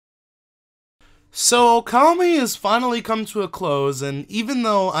So, Kami has finally come to a close, and even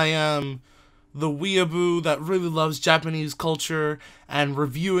though I am the weeaboo that really loves Japanese culture and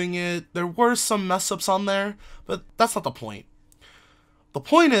reviewing it, there were some mess-ups on there, but that's not the point. The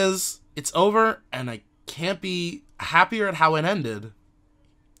point is, it's over, and I can't be happier at how it ended.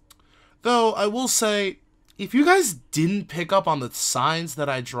 Though, I will say, if you guys didn't pick up on the signs that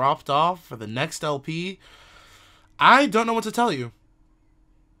I dropped off for the next LP, I don't know what to tell you.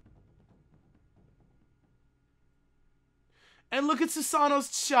 And look at Susano's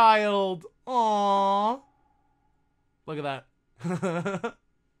child. Aww. Look at that.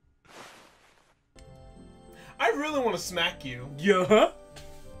 I really want to smack you. Yeah?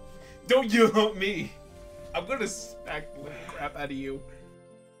 Don't yell at me. I'm gonna smack the living crap out of you.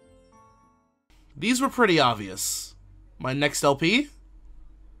 These were pretty obvious. My next LP?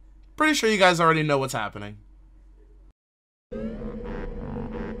 Pretty sure you guys already know what's happening.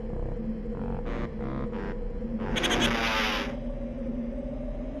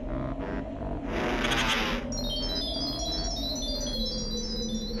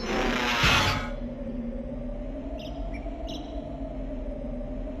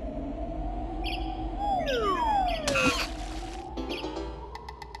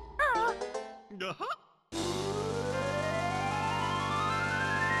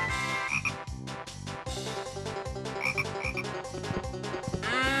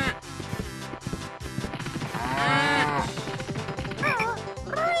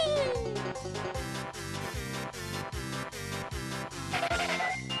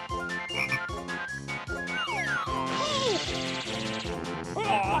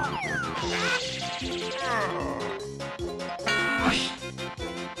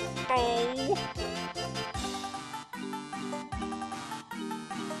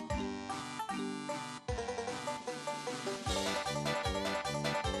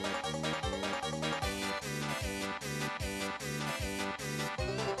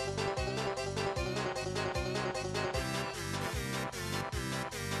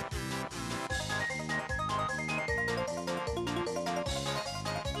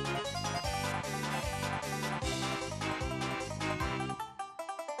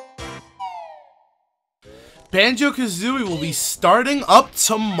 Banjo-Kazooie will be starting up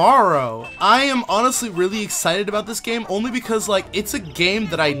tomorrow. I am honestly really excited about this game only because, like, it's a game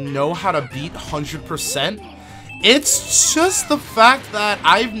that I know how to beat 100%. It's just the fact that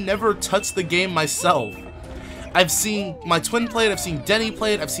I've never touched the game myself. I've seen my twin play it, I've seen Denny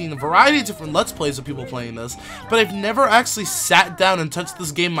play it, I've seen a variety of different Let's Plays of people playing this, but I've never actually sat down and touched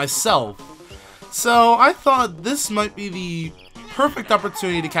this game myself. So I thought this might be the perfect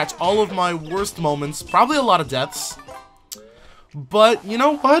opportunity to catch all of my worst moments, probably a lot of deaths, but you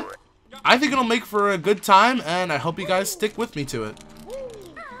know what? I think it'll make for a good time, and I hope you guys stick with me to it.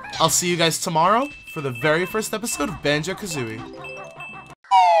 I'll see you guys tomorrow for the very first episode of Banjo-Kazooie.